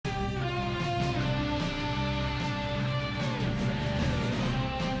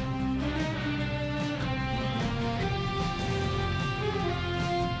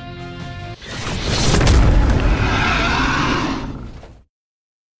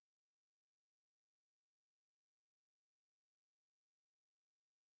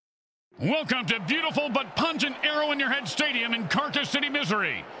Welcome to beautiful but pungent arrow-in-your-head stadium in Karcass City,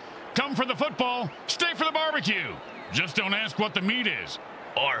 Missouri. Come for the football, stay for the barbecue. Just don't ask what the meat is.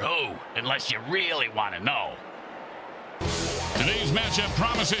 Or who, unless you really want to know. Today's matchup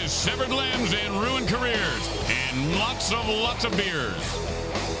promises severed limbs and ruined careers, and lots of beers.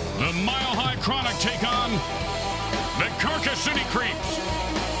 The Mile High Chronic take on the Karcass City Creeps.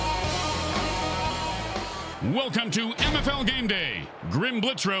 Welcome to MFL Game Day. Grim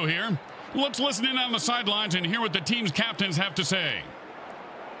Blitzrow here. Let's listen in on the sidelines and hear what the team's captains have to say.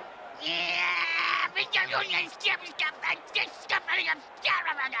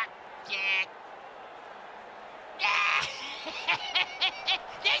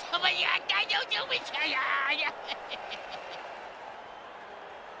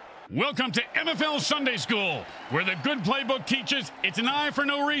 Welcome to MFL Sunday School, where the good playbook teaches it's an eye for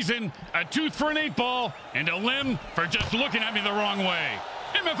no reason, a tooth for an 8-ball, and a limb for just looking at me the wrong way.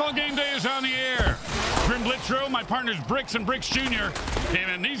 MFL Game Day is on the air. Grim Blitzrow, my partner's Bricks and Bricks Jr. Hey,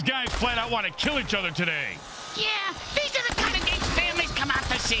 man, these guys flat out want to kill each other today. Yeah, these are the kind of games families come out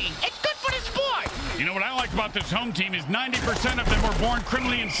to see. It's good for the sport. You know what I like about this home team is 90% of them were born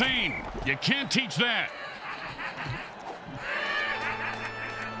criminally insane. You can't teach that.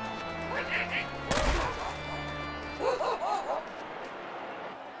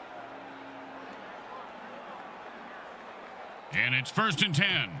 And it's 1st and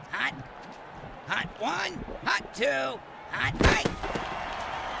 10. Hot 1, hot 2, hot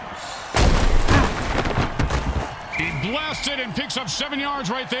 8. He blasted and picks up 7 yards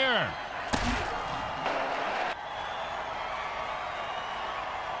right there.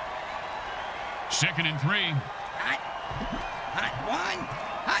 Second and 3. Hot 1,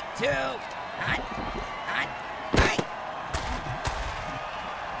 hot 2, hot 8.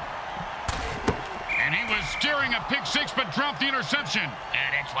 And he was steering a pick 6 but dropped the interception.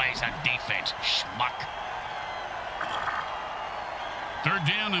 And that's why he's on defense, schmuck. 3rd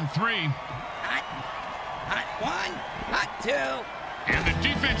down and 3. Hot 1, hot 2. And the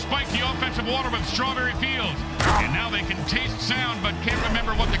defense spiked the offensive water with Strawberry Fields. And now they can taste sound but can't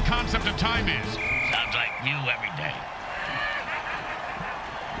remember what the concept of time is. Sounds like you every day.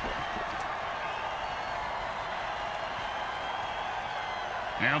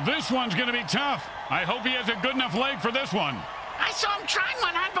 Now this one's going to be tough. I hope he has a good enough leg for this one. I saw him trying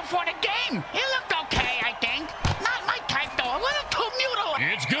one on before the game. He looked okay, I think. Not my type, though. A little too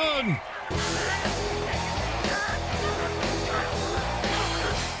mutilated. It's good.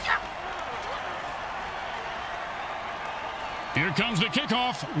 Here comes the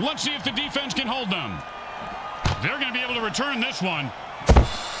kickoff. Let's see if the defense can hold them. They're going to be able to return this one.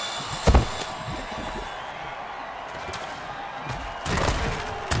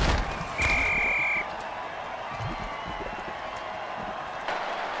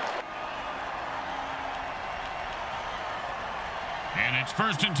 And it's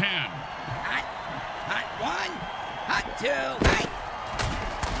 1st and 10. Hot 1, hot 2, hot.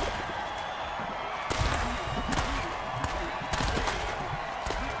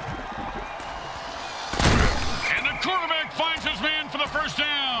 And the quarterback finds his man for the 1st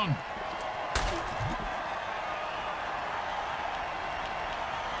down.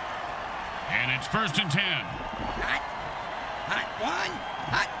 And it's 1st and 10. Hot 1,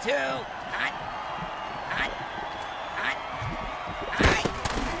 hot 2, hot.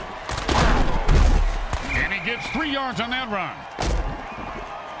 And he gets 3 yards on that run.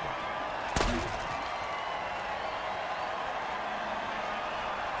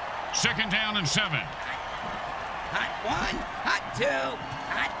 Second down and 7. Hot 1, hot 2,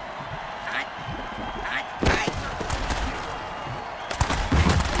 hot.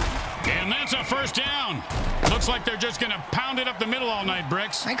 And that's a 1st down. Looks like they're just going to pound it up the middle all night,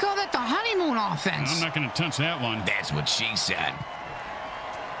 Bricks. I call that the honeymoon offense. I'm not going to touch that one. That's what she said.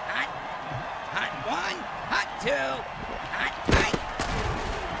 Hot 1, hot 2, hot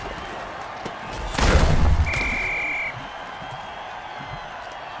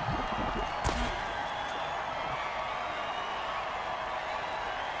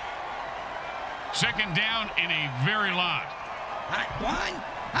 8. Second down in a very lot. Hot 1,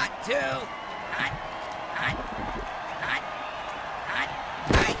 hot 2, hot 8.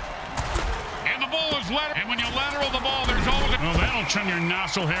 And the ball is lateral. And when you lateral the ball, there's always a... Oh, that'll trim your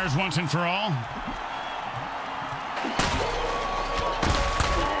nostril hairs once and for all.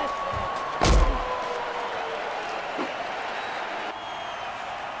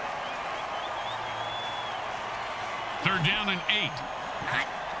 Third down and 8.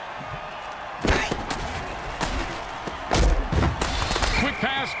 Quick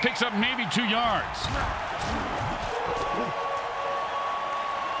pass picks up maybe 2 yards.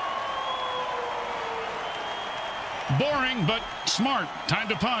 Boring, but smart. Time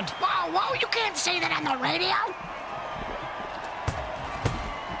to punt. Whoa, you can't say that on the radio.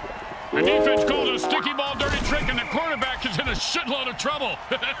 The defense calls a sticky ball dirty trick, and the quarterback is in a shitload of trouble.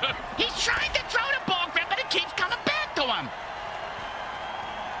 He's trying to throw the ball, Grim, but it keeps coming back to him.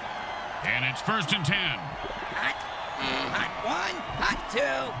 And it's 1st and 10. Hot, hot 1, hot 2,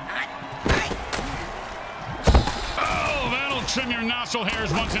 hot, hot. Oh, that'll trim your nostril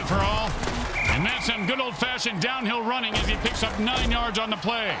hairs once and for all. And that's some good old-fashioned downhill running as he picks up 9 yards on the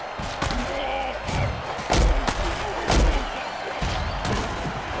play.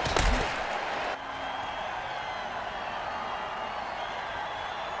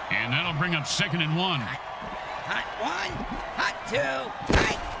 And that'll bring up 2nd and 1. Hot 1, hot 2,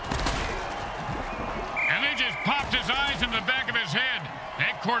 hot. And they just popped his eyes in the back of his head.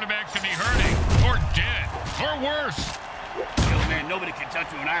 That quarterback could be hurting, or dead, or worse. Yo, man, nobody can touch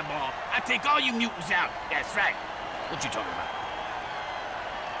you an eyeball. I take all you mutants out. That's right. What you talking about?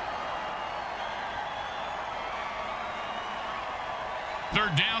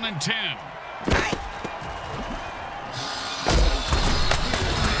 They're down and 10.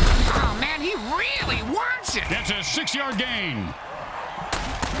 Oh, man, he really wants it. That's a 6-yard gain.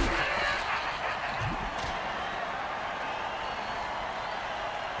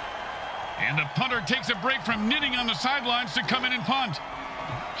 And the punter takes a break from knitting on the sidelines to come in and punt.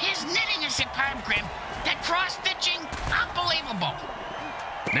 His knitting is superb, Grim. That cross-stitching, unbelievable.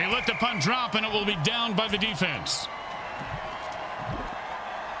 They let the punt drop, and it will be down by the defense.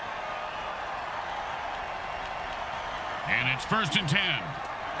 And it's 1st and 10.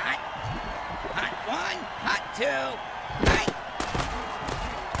 Hot, hot 1, hot 2, hot.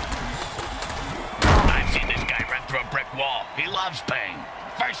 I've seen this guy run through a brick wall. He loves pain.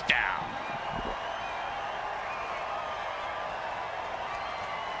 1st down.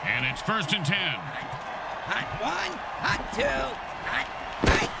 And it's 1st and 10. Hot 1, hot 2, hot,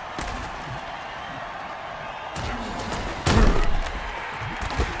 hot.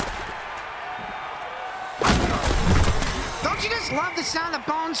 Don't you just love the sound of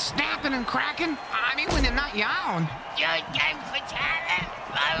bones snapping and cracking? I mean, when they're not yawn.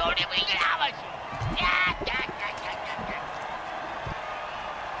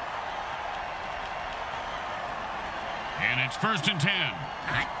 And it's 1st and 10.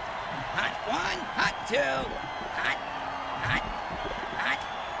 Hot, hot 1, hot 2, hot, hot, hot,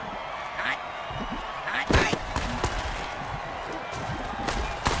 hot, hot, hot.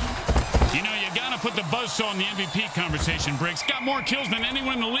 You know, you got to put the buzzsaw in the MVP conversation, Briggs. Got more kills than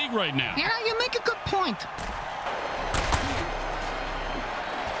anyone in the league right now. Yeah, you make a good point.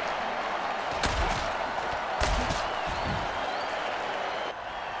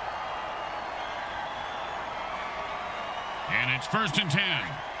 And it's 1st and 10.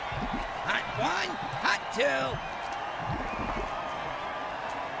 Hot 1, hot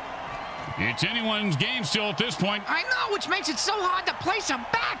 2. It's anyone's game still at this point. I know, which makes it so hard to place a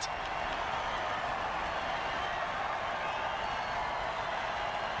bet.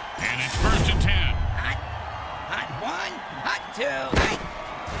 And it's 1st and 10. Hot, hot 1, hot 2, hot.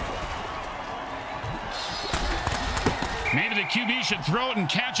 Maybe the QB should throw it and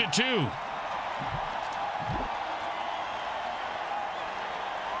catch it too.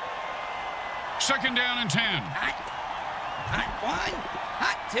 Second down and 10. Hot, hot 1,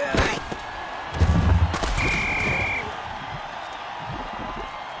 hot 2, hot.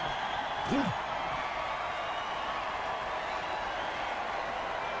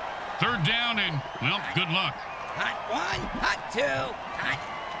 Third down and, well, good luck. Hot 1, hot 2, hot,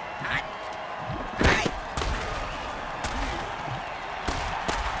 hot, hot.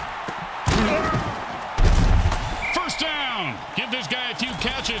 First down. Give this guy a few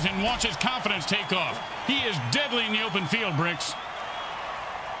catches and watch his confidence take off. He is deadly in the open field, Bricks.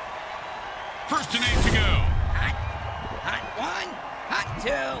 1st and 8 to go. Hot, hot 1, hot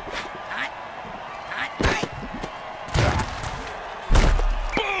 2, hot, hot, hot.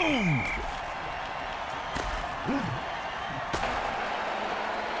 Boom!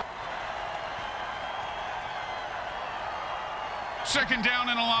 Second down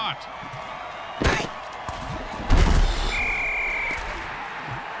and a lot.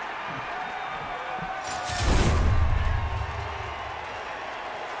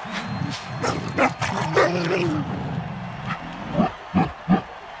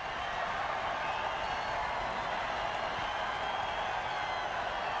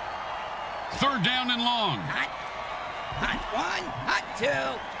 Third down and long. Hot, hot 1, hot 2,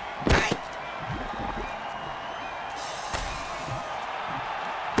 hot.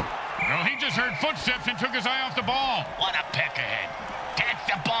 Well, he just heard footsteps and took his eye off the ball. What a pick ahead. Catch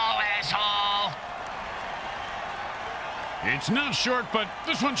the ball, asshole. It's not short, but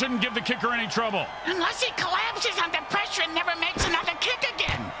this one shouldn't give the kicker any trouble. Unless he collapses under pressure and never makes another kick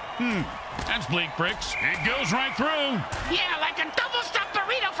again. That's bleak, Bricks. It goes right through. Yeah, like a double-stuffed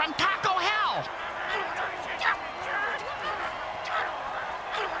burrito from Taco Hell.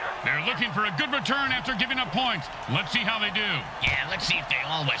 They're looking for a good return after giving up points. Let's see how they do. Yeah, let's see if they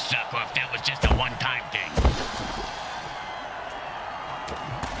always suck or if that was just a one-time thing.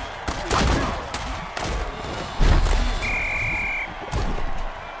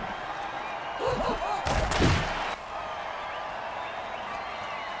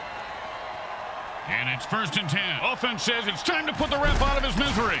 And it's 1st and 10. Offense says it's time to put the ref out of his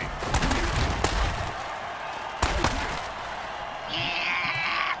misery.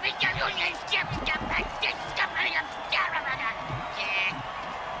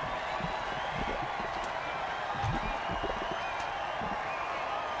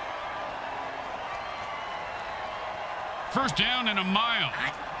 First down and a mile.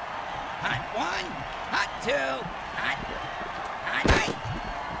 Hot. Hot 1. Hot 2. Hot. Hot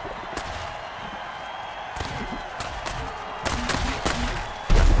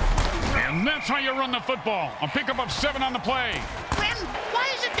 8. And that's how you run the football. A pickup of 7 on the play. Grim, why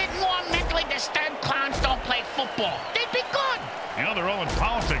is it that more mentally disturbed clowns don't play football? They'd be good. Yeah, they're all in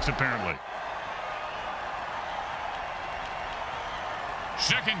politics, apparently.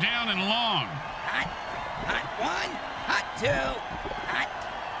 2nd down and long. Hot. Hot 1. Hot 2. Hot.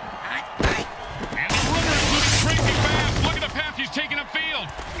 Hot 8. And the runner is moving crazy fast. Look at the path he's taking upfield.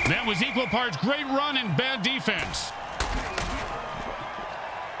 That was equal parts great run and bad defense.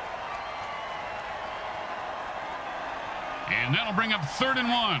 And that'll bring up 3rd and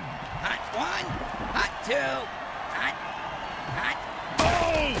 1. Hot 1. Hot 2. Hot. Hot.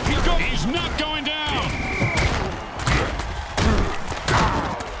 Oh! He's not going down.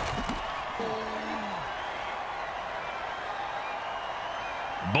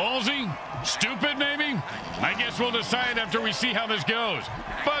 Ballsy? Stupid, maybe? I guess we'll decide after we see how this goes.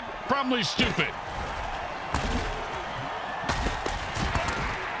 But probably stupid.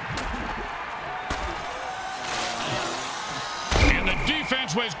 And the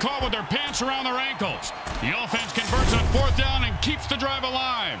defense was caught with their pants around their ankles. The offense converts on 4th down and keeps the drive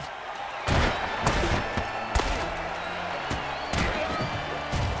alive.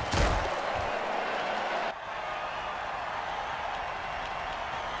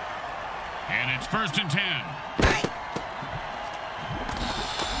 And it's 1st and 10.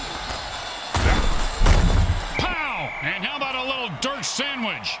 Pow! And how about a little dirt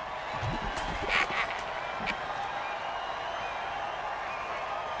sandwich?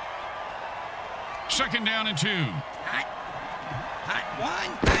 Second down and 2. Hot. Hot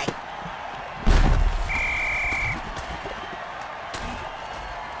 1. 8.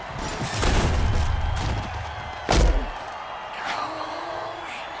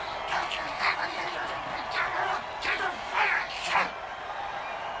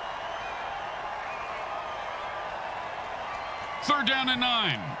 Third down and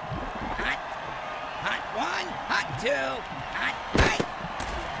 9. Hot. Hot 1. Hot 2. Hot 8.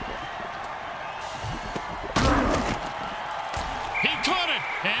 He caught it,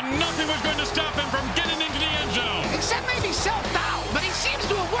 and nothing was going to stop him from getting into the end zone. Except maybe self-doubt, but he seems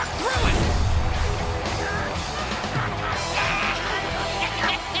to have worked through it.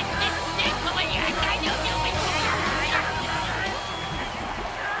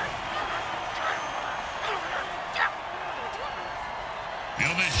 You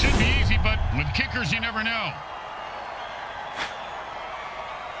know, this should be easy, but with kickers, you never know.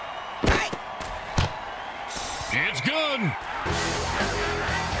 It's good.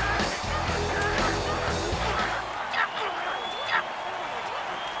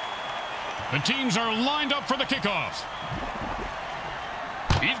 The teams are lined up for the kickoff.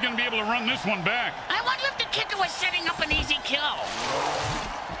 He's going to be able to run this one back. I wonder if the kicker was setting up an easy kill.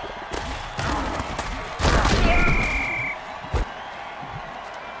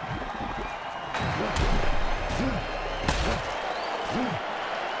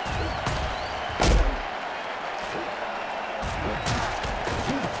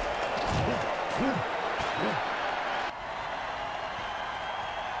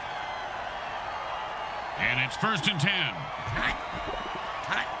 And it's 1st and 10. Hot.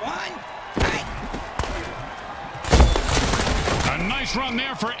 Hot 1. 8. A nice run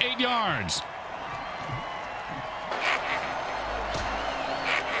there for 8 yards.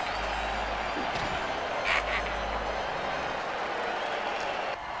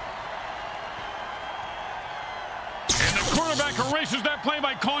 And the quarterback erases that play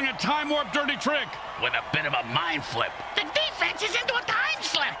by calling a time warp dirty trick. With a bit of a mind flip. The defense is into a time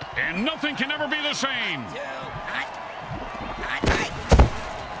slip. And nothing can ever be the same. 2. Hot.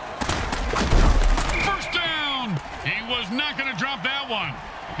 was not going to drop that one.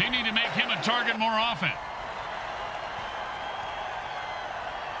 They need to make him a target more often.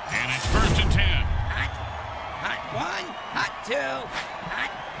 And it's 1st and 10. Hot 1, hot 2,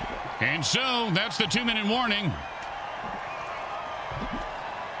 hot. And so, that's the 2-minute warning.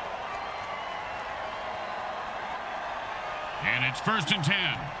 And it's 1st and 10.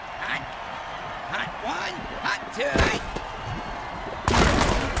 Hot 1, hot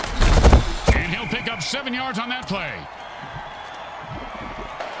 2. And he'll pick up 7 yards on that play.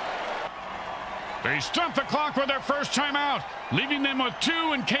 They stump the clock with their first timeout, leaving them with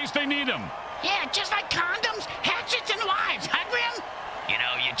 2 in case they need them. Yeah, just like condoms, hatchets, and wives, huh, Grim? You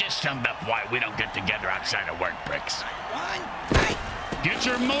know, you just summed up why we don't get together outside of work, Bricks. Hot 1, hot. Get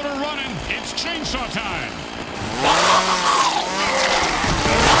your motor running. It's chainsaw time.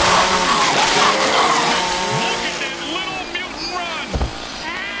 Look at that little mutant run.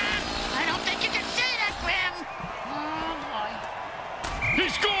 I don't think you can say that, Grim. Oh, boy. He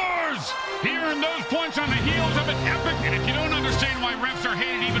scores! He earned those points on the heels of an epic. And if you don't understand why refs are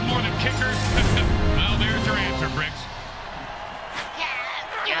hated even more than kickers, well, there's your answer, Bricks.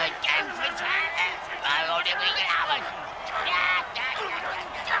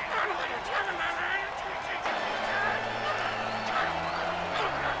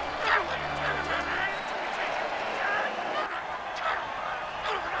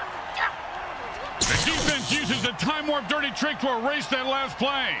 The defense uses the time warp dirty trick to erase that last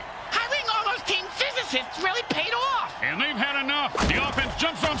play. Hiring all those team physicists really paid off. And they've had enough. The offense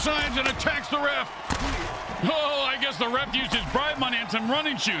jumps off sides and attacks the ref. Oh, I guess the ref used his bribe money and some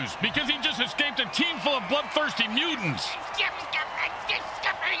running shoes because he just escaped a team full of bloodthirsty mutants.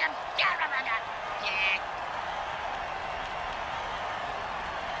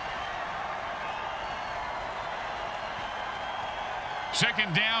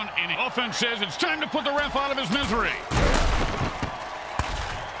 Second down, and the offense says it's time to put the ref out of his misery.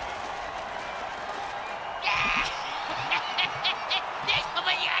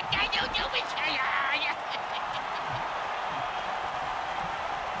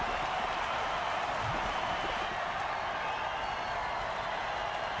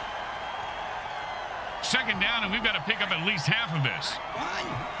 Second down, and we've got to pick up at least half of this. 1,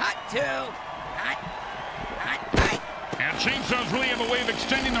 hot 2, hot. And chainsaws really have a way of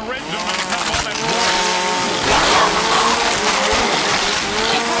extending the red zone on top of all that roar.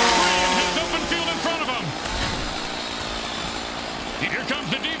 His open field in front of him. Here comes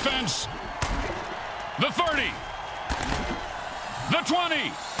the defense. The 30. The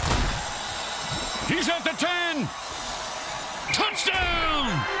 20. He's at the 10.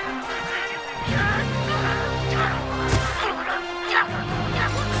 Touchdown!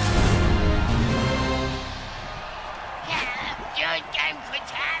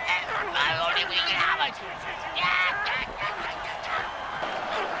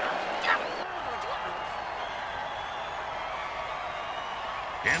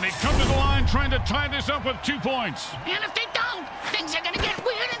 And they come to the line trying to tie this up with 2 points. And if they don't, things are going to get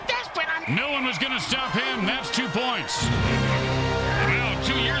weird and desperate. No one was going to stop him. That's 2 points. Well,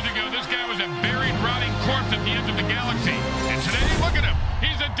 2 years ago, this guy was a buried, rotting corpse at the edge of the galaxy. And today, look at him.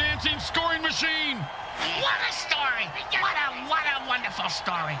 He's a dancing, scoring machine. What a story. What a wonderful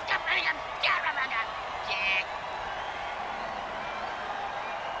story.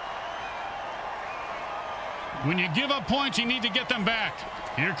 When you give up points, you need to get them back.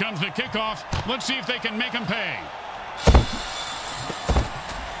 Here comes the kickoff. Let's see if they can make them pay.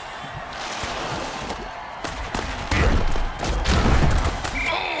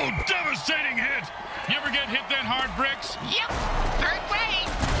 Oh, devastating hit. You ever get hit that hard, Bricks? Yep, 3rd grade.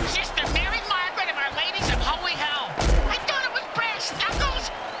 Sister Mary Margaret of Our Ladies of Holy Hell. I thought it was brass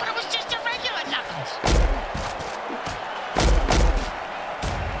knuckles, but it was just a regular knuckles.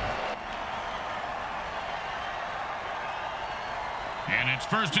 And it's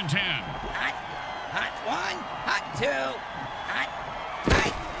 1st and 10. Hot 1, hot 2, hot.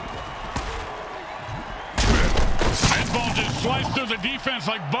 That ball just sliced through the defense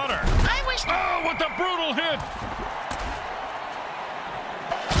like butter. I wish... Oh, what a brutal hit.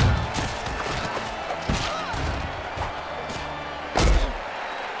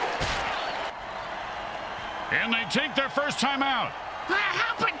 And they take their first timeout.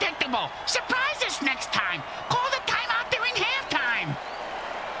 How predictable. Surprise us next time. Call the timeout during halftime.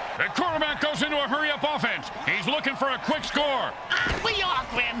 The quarterback goes into a hurry-up offense. He's looking for a quick score. Aren't we all,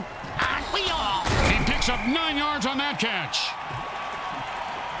 Grim? Aren't we all? He picks up 9 yards on that catch.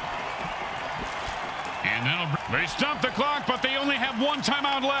 And they stop the clock, but they only have 1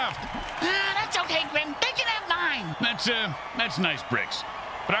 timeout left. That's okay, Grim. They can have 9. That's nice, Bricks.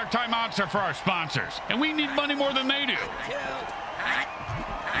 but our timeouts are for our sponsors, and we need money more than they do.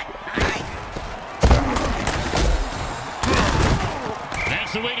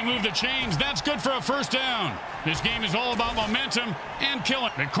 That's the way to move the chains. That's good for a first down. This game is all about momentum and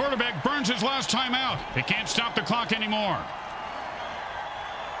killing. The quarterback burns his last timeout. They can't stop the clock anymore.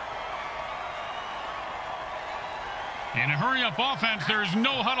 In a hurry-up offense, there is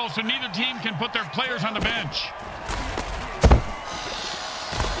no huddle, so neither team can put their players on the bench.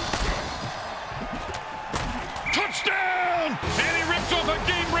 Touchdown! And he rips off a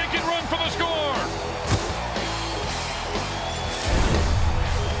game-breaking run for the score.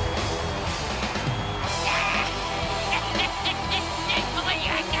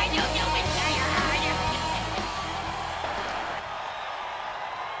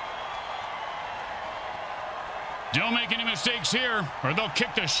 Don't make any mistakes here, or they'll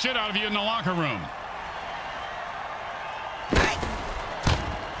kick the shit out of you in the locker room.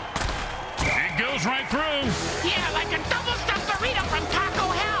 It goes right through. Yeah, like a double-stuffed burrito from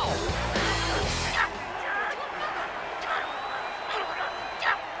Taco Hell.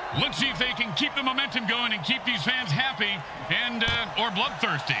 Let's see if they can keep the momentum going and keep these fans happy and or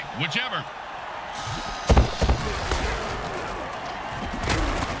bloodthirsty, whichever.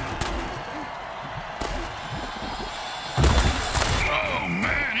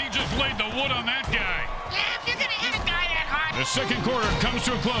 Laid the wood on that guy. Yeah, if you're gonna hit a guy that hard. The second quarter comes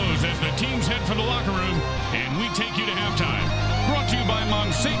to a close as the teams head for the locker room, and we take you to halftime. Brought to you by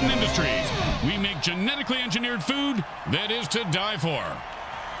Monsatan Industries. We make genetically engineered food that is to die for.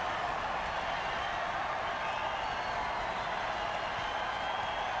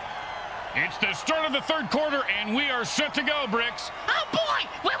 It's the start of the third quarter, and we are set to go, Bricks. Oh, boy!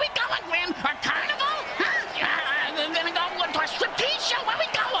 Where we going, Grim? A carnival? Huh? They're gonna go to a striptease show? Where we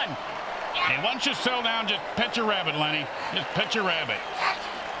going? Hey, why don't you settle down? Just pet your rabbit, Lenny. Just pet your rabbit.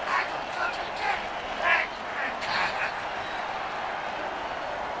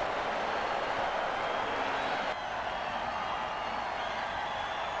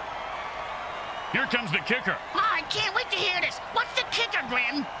 Here comes the kicker. Oh, I can't wait to hear this. What's the kicker,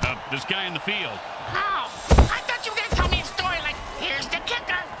 Grim? This guy in the field. Oh, I thought you were gonna tell me a story like, here's the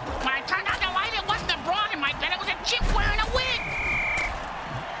kicker. When I turned on the light, it wasn't a broad in my bed. It was a chimp wearing a wig.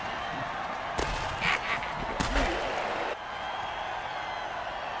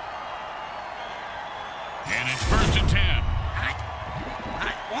 And it's 1st and 10. Hot.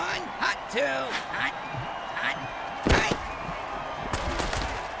 Hot 1, hot 2, hot, hot, hot.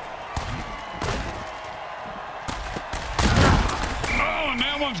 Oh, and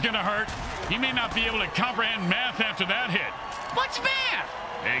that one's going to hurt. He may not be able to comprehend math after that hit. What's math?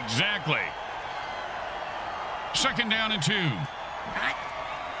 Exactly. 2nd down and 2. Hot.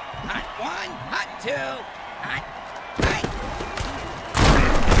 Hot 1, hot 2, hot, hot.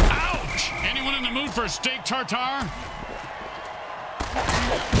 Ouch! Anyone in the mood for steak tartare?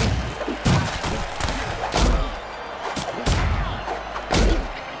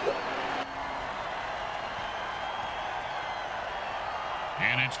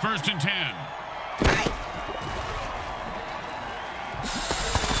 And it's 1st and 10.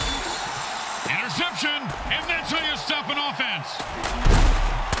 Interception, and that's how you stop an offense.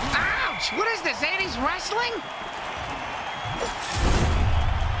 Ouch! What is this, 80s wrestling?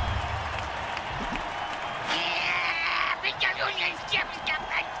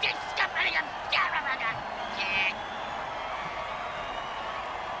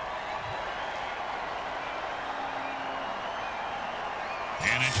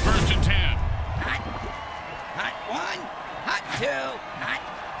 And it's 1st and 10. Hot. Hot 1, hot 2, hot,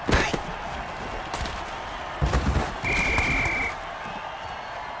 hot.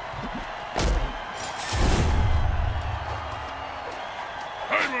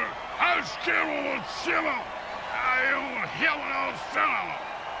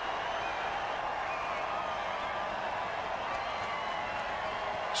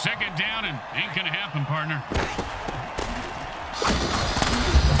 Second down and ain't gonna happen, partner.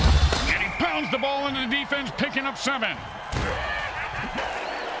 And he pounds the ball into the defense, picking up 7.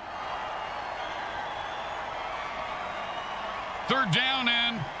 Third down,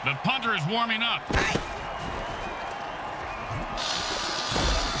 and the punter is warming up.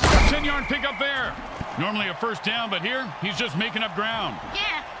 10-yard pickup there. Normally a first down, but here he's just making up ground.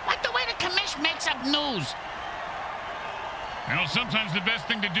 Yeah, like the way the commish makes up news. You know, sometimes the best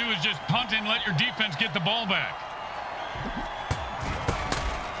thing to do is just punt and let your defense get the ball back.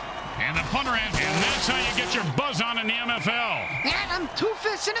 And the punter ends, and that's how you get your buzz on in the MFL. Man, I'm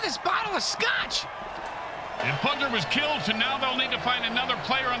 2/5 into this bottle of scotch. The punter was killed, so now they'll need to find another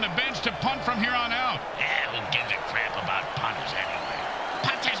player on the bench to punt from here on out. Yeah, who gives a crap about punters anyway?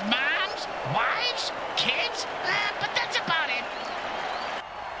 Punters' moms, wives, kids, but that's about it.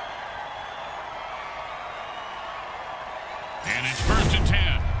 And it's 1st and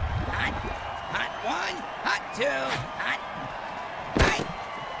 10. Hot, hot 1, hot 2, hot, hot.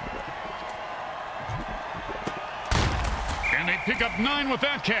 And they pick up 9 with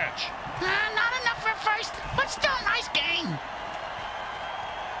that catch. Not enough for first, but still a nice game.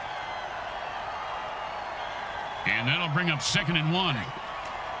 And that'll bring up 2nd and 1.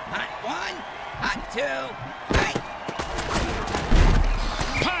 Hot 1, hot 2, hot.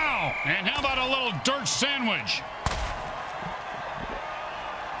 Pow! And how about a little dirt sandwich?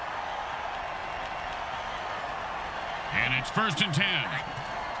 And it's 1st and 10. Hot.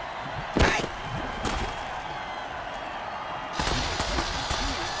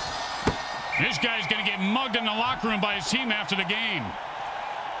 This guy's going to get mugged in the locker room by his team after the game.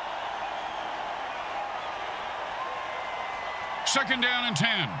 2nd down and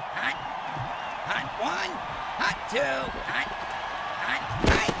 10. Hot, hot 1, hot 2, hot, hot,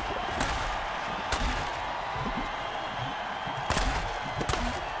 hot.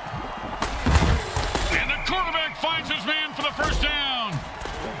 And the quarterback finds his man for the 1st down.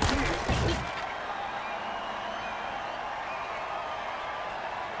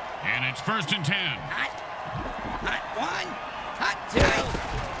 And it's 1st and 10. Hot, hot 1, hot 2.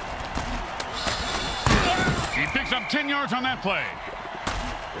 He picks up 10 yards on that play.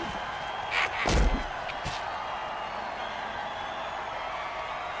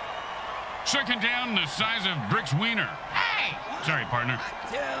 Second down, the size of Brick's wiener. Hey! Sorry, partner.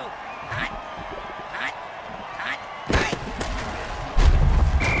 Hot 2, hot, hot, hot, hot.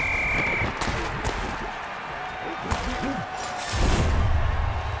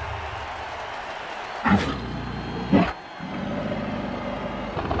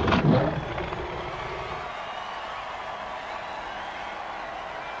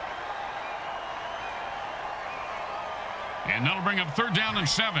 And that'll bring up 3rd down and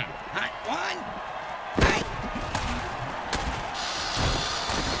 7. Hot 1, hot.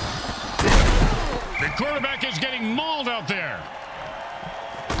 The quarterback is getting mauled out there.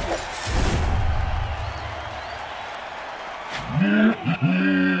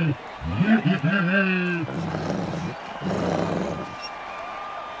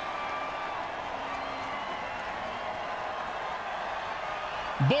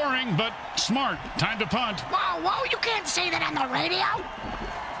 Boring, but smart. Time to punt. Whoa, you can't say that on the radio.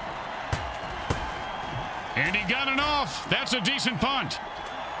 And he got it off. That's a decent punt.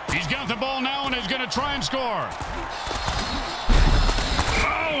 He's got the ball now and is going to try and score.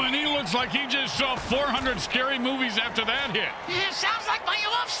 Oh, and he looks like he just saw 400 scary movies after that hit. Yeah, sounds like my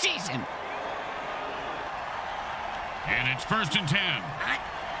off season. And it's 1st and 10. Hot,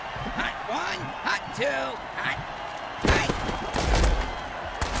 hot 1, hot 2, hot, hot.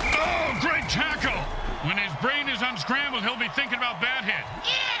 Oh, great tackle. When his brain is unscrambled, he'll be thinking about that hit.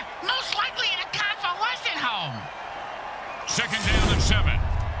 Yeah, most likely in a convalescent home. 2nd down and 7.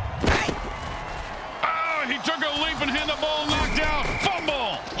 Oh, he took a leap and had the ball knocked out.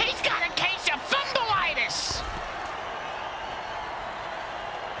 Fumble. He's got a case of fumbleitis.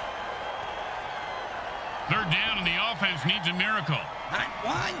 3rd down and the offense needs a miracle. Hot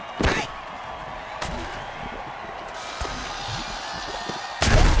 1, hot.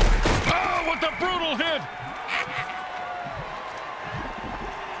 Oh, what a brutal hit.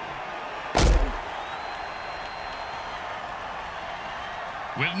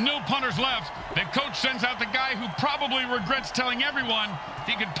 With no punters left, the coach sends out the guy who probably regrets telling everyone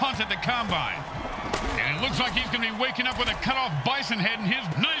he could punt at the combine. And it looks like he's going to be waking up with a cut-off bison head in his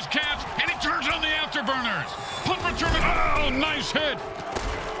nice catch, and he turns on the afterburners. Punt return. Oh, nice hit.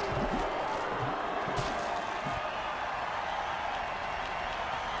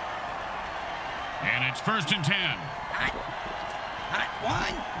 And it's 1st and 10. Hot, hot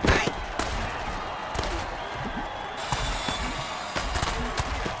 1, hot.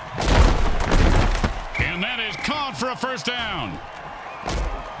 And that is caught for a 1st down.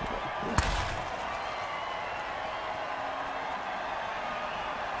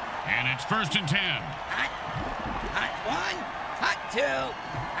 And it's 1st and 10. Hot, hot 1, hot 2,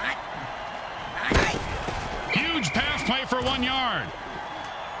 hot, hot. Huge pass play for 1 yard.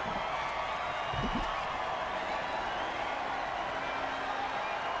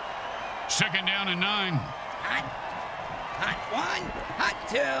 Second down and 9. Hot, hot 1, hot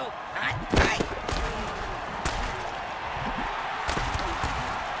 2, hot, hot.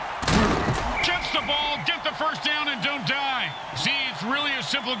 Catch the ball, get the 1st down, and don't die. See, it's really a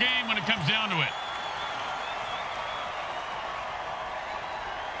simple game when it comes down to it.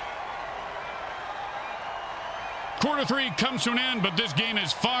 Quarter 3 comes to an end, but this game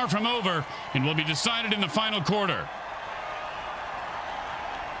is far from over and will be decided in the final quarter.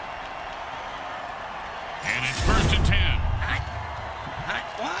 And it's 1st and 10. Hot. Hot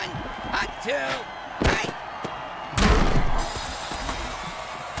 1. Hot 2.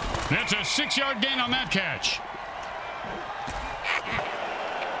 That's a 6-yard gain on that catch.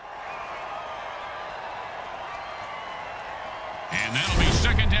 And that'll be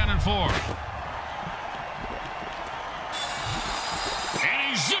 2nd down and 4. And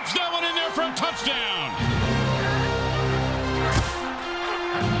he zips that one in there for a touchdown.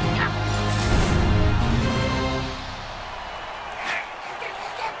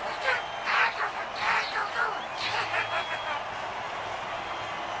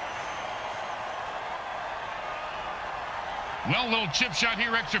 Well, little chip shot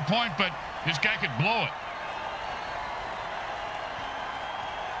here, extra point, but this guy could blow it.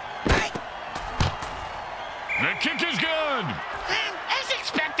 The kick is good. As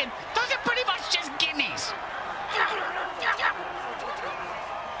expected, those are pretty much just gimmies.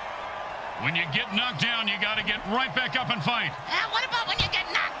 When you get knocked down, you got to get right back up and fight. What about when you get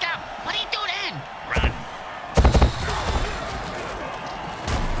knocked out? What do you do then? Run.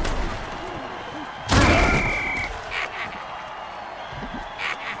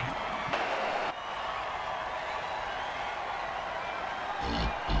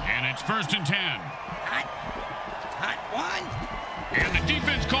 And it's 1st and 10. Hot 1. And the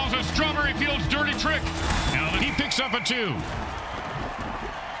defense calls a Strawberry Fields dirty trick. Now he picks up a 2.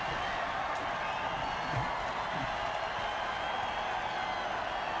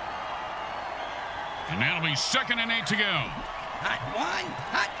 And that'll be 2nd and 8 to go. Hot 1.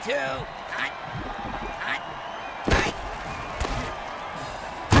 Hot 2. Hot.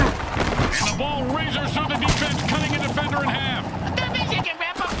 And the ball razors through the defense, cutting a defender in half. That means you can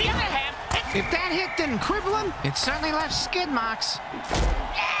wrap up the other half. If that hit didn't cripple him, it certainly left skid marks.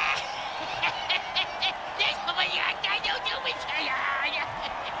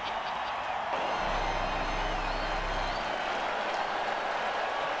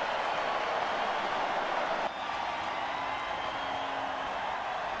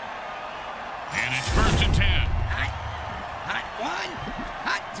 And it's 1st and 10. Hot 1.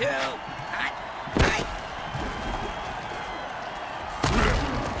 Hot 2. Hot.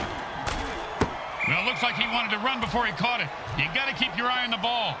 Well, it looks like he wanted to run before he caught it. You got to keep your eye on the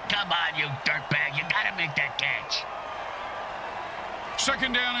ball. Come on, you dirtbag. You got to make that catch.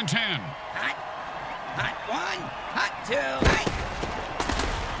 2nd down and 10. Hot 1. Hot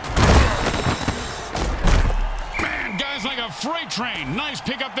 2. Man, guys like a freight train. Nice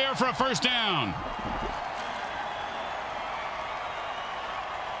pickup there for a 1st down.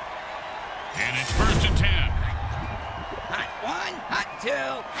 And it's 1st and 10. Hot 1. Hot 2.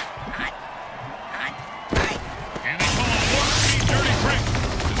 Hot. And they call a warp-speed dirty trick.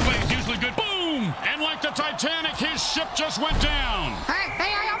 This play's usually good. Boom! And like the Titanic, his ship just went down.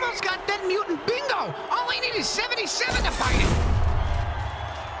 Hey, I almost got Dead Mutant Bingo. All I need is 77 to fight it.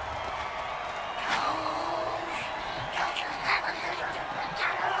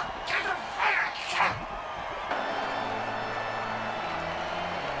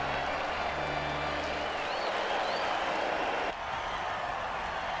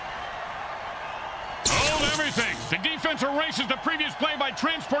 Everything. The defense erases the previous play by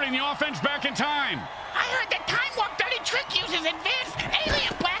transporting the offense back in time. I heard that Time Warp Dirty Trick uses advanced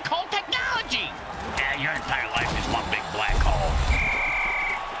alien black hole technology. Yeah, your entire life is one big black hole.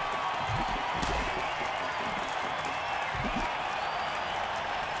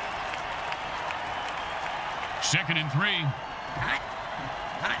 Second and 3. Hot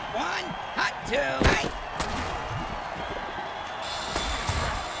 1. Hot 2.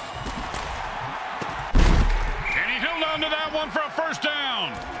 Held on to that one for a 1st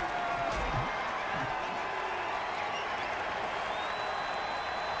down.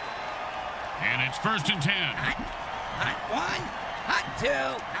 And it's 1st and 10. Hot 1. Hot 2.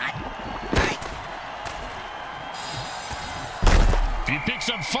 Hot. He picks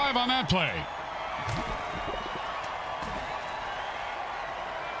up 5 on that play.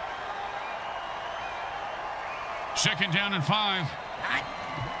 Second down and 5.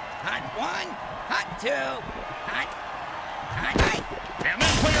 Hot 1. Hot 2. Hot. And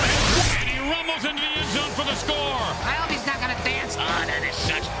that player hits, and he rumbles into the end zone for the score. I hope he's not going to dance. Oh, that is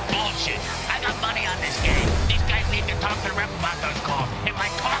such bullshit. I got money on this game. These guys need to talk to the ref about those calls. If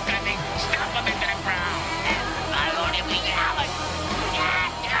I talk anything, stomp them into the ground. I want to be yelling.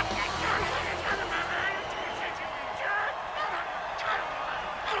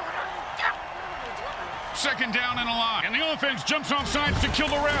 Second down and a lot. And the offense jumps off sides to kill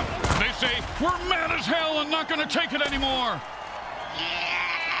the ref. They say, we're mad as hell and not going to take it anymore.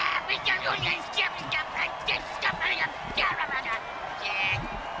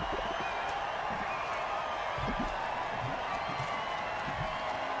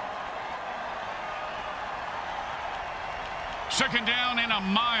 Second down and a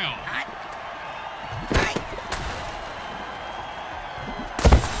mile.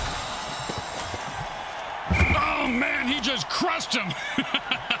 Oh, man, he just crushed him.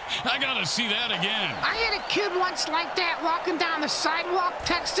 I got to see that again. I had a kid once like that walking down the sidewalk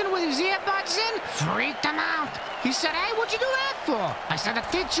texting with his earbuds in. Freaked him out. He said, hey, what'd you do that for? I said, to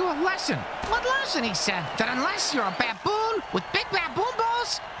teach you a lesson. What lesson? He said, that unless you're a baboon with big baboon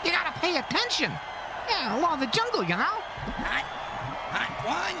balls, you got to pay attention. Yeah, law of the jungle, you know? Hot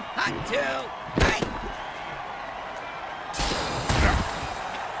one, hot two, hot.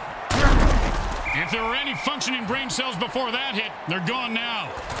 If there were any functioning brain cells before that hit, they're gone now.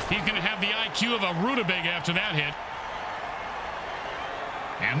 He's going to have the IQ of a rutabaga after that hit.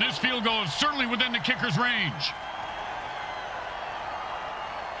 And this field goal is certainly within the kicker's range.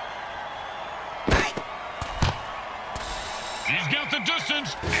 He's got the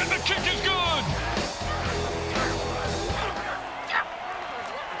distance, and the kick is good.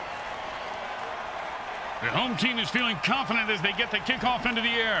 The home team is feeling confident as they get the kickoff into the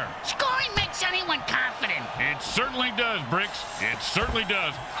air. Scoring makes anyone confident. It certainly does, Bricks. It certainly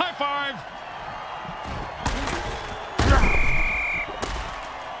does. High five.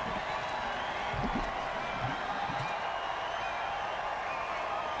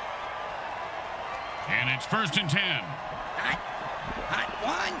 And it's 1st and 10. Hot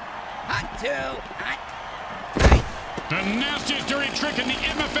one, hot two, hot. The nastiest dirty trick in the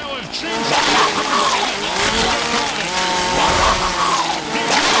MFL has changed.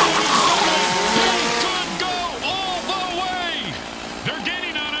 Could go all the way. They're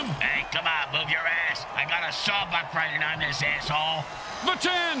gaining on him. Hey, come on, move your ass. I got a sawbuck riding on this asshole. The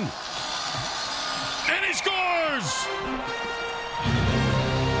 10. And he scores.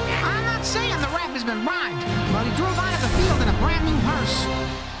 I'm not saying the ref has been rhymed, but he drove out of the field in a brand new hearse.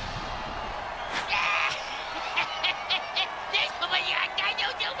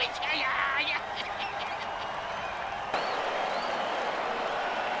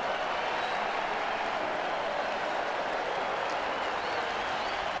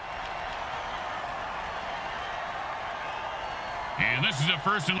 And this is a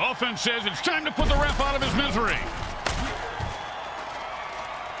 1st and offense says it's time to put the ref out of his misery.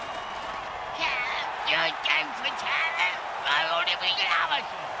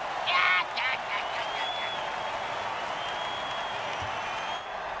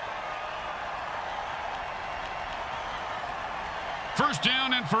 First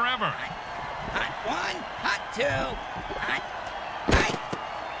down and forever. Hot one, hot two, hot.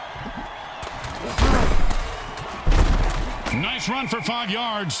 Nice run for 5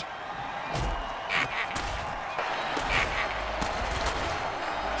 yards.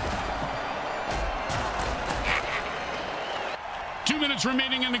 Two minutes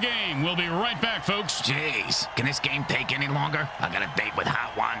remaining in the game. We'll be right back, folks. Jeez, can this game take any longer? I got a date with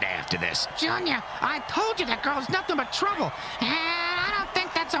Hot Wanda after this. Junior, I told you that girl's nothing but trouble. And I don't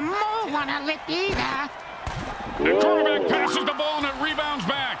think that's a move on her lip either. The quarterback passes the ball and it rebounds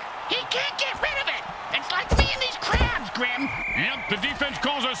back. He can't get rid of it. It's like me and these crabs, Grim. Yep, the defense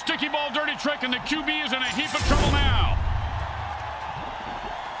calls a sticky ball dirty trick, and the QB is in a heap of trouble now.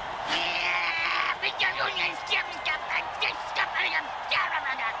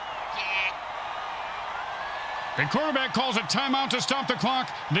 The quarterback calls a timeout to stop the clock.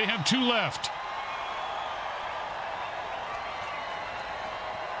 They have 2 left.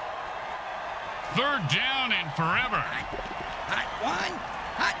 Third down and forever. Hot one,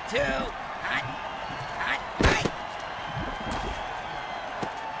 hot two, hot.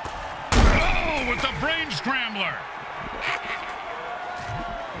 Oh, with the brain scrambler.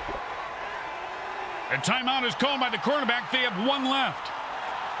 A timeout is called by the quarterback. They have 1 left.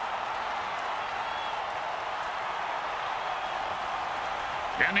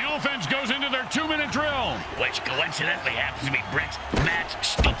 And the offense goes into their 2-minute drill. Which coincidentally happens to be Brick's match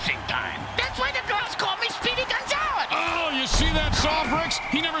stoopsing time. That's why the girls call me Speedy Gonzalez. Oh, you see that saw, Bricks?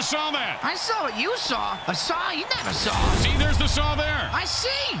 He never saw that. I saw what you saw. A saw you never saw. See, there's the saw there. I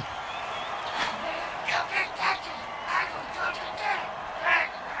see.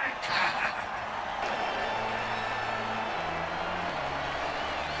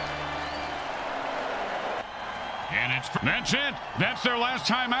 And that's it. That's their last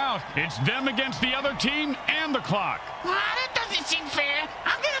time out. It's them against the other team and the clock. That doesn't seem fair.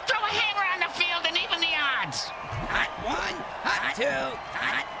 I'm going to throw a hammer on the field and even the odds.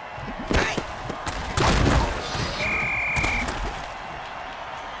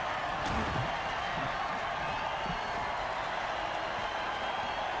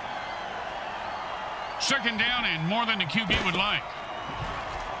 Second down and more than the QB would like.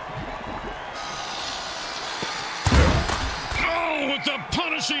 Oh, with the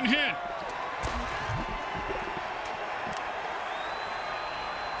punishing hit.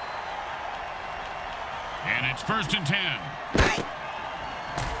 And it's 1st and 10.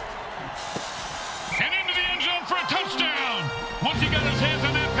 And into the end zone for a touchdown. Once he got his hands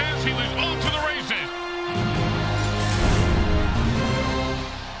on that pass, he was off to the races.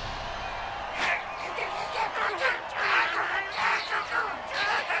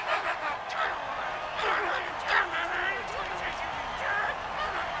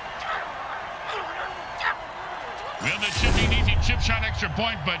 Well, that should be an easy chip shot extra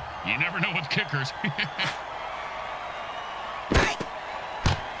point, but you never know with kickers.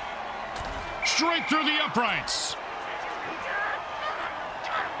 Straight through the uprights.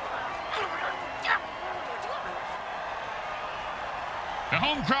 The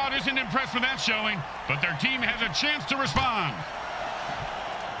home crowd isn't impressed with that showing, but their team has a chance to respond.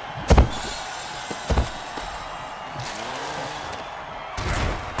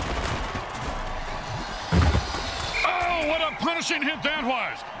 Oh, what a punishing hit that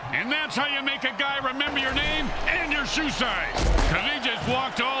was. And that's how you make a guy remember your name and your shoe size, because he just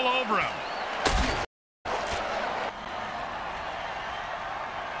walked all over him.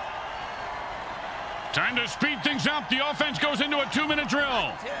 Time to speed things up. The offense goes into a 2-minute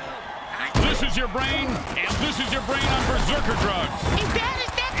drill. This is your brain, and this is your brain on berserker drugs. Ain't bad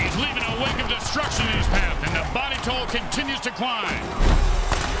as that. He's leaving a wake of destruction in his path, and the body toll continues to climb.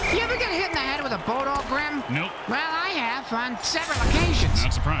 You ever get hit in the head with a Bodog Grim? Nope. Well, I have on several occasions.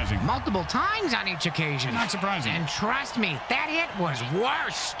 Not surprising. Multiple times on each occasion. Not surprising. And trust me, that hit was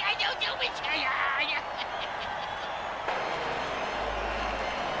worse. I don't do it to you.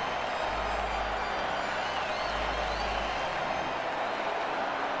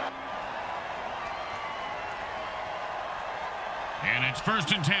 And it's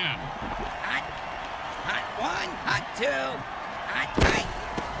 1st and 10. Hot. Hot 1, hot 2, hot 3.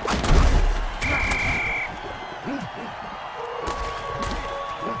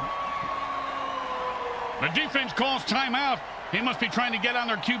 The defense calls timeout. They must be trying to get on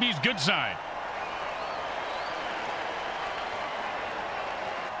their QB's good side.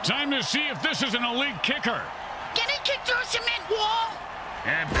 Time to see if this is an elite kicker. Can he kick through a cement wall?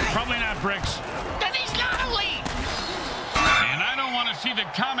 Probably not, Bricks. Then he's not elite. And I don't want to see the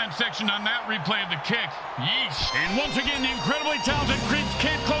comment section on that replay of the kick. Yeesh. And once again, the incredibly talented Creeps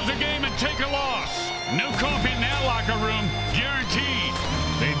can't close a game and take a loss. No coffee in that locker room, guaranteed.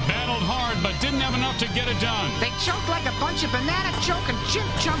 They battled hard, but didn't have enough to get it done. They choked like a bunch of banana choking chimp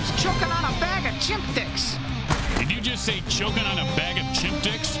chumps choking on a bag of chimp dicks. Did you just say choking on a bag of chimp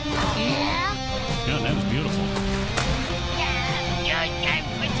dicks? Yeah? Yeah, that was beautiful.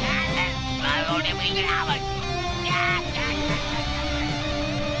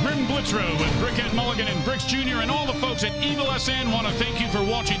 Grim Blitzrow with Brickhead Mulligan and Bricks Jr. and all the folks at Evil SN want to thank you for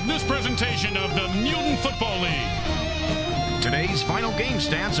watching this presentation of the Mutant Football League. Today's final game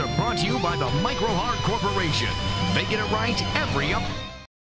stats are brought to you by the Micro Hard Corporation. They get it right every up.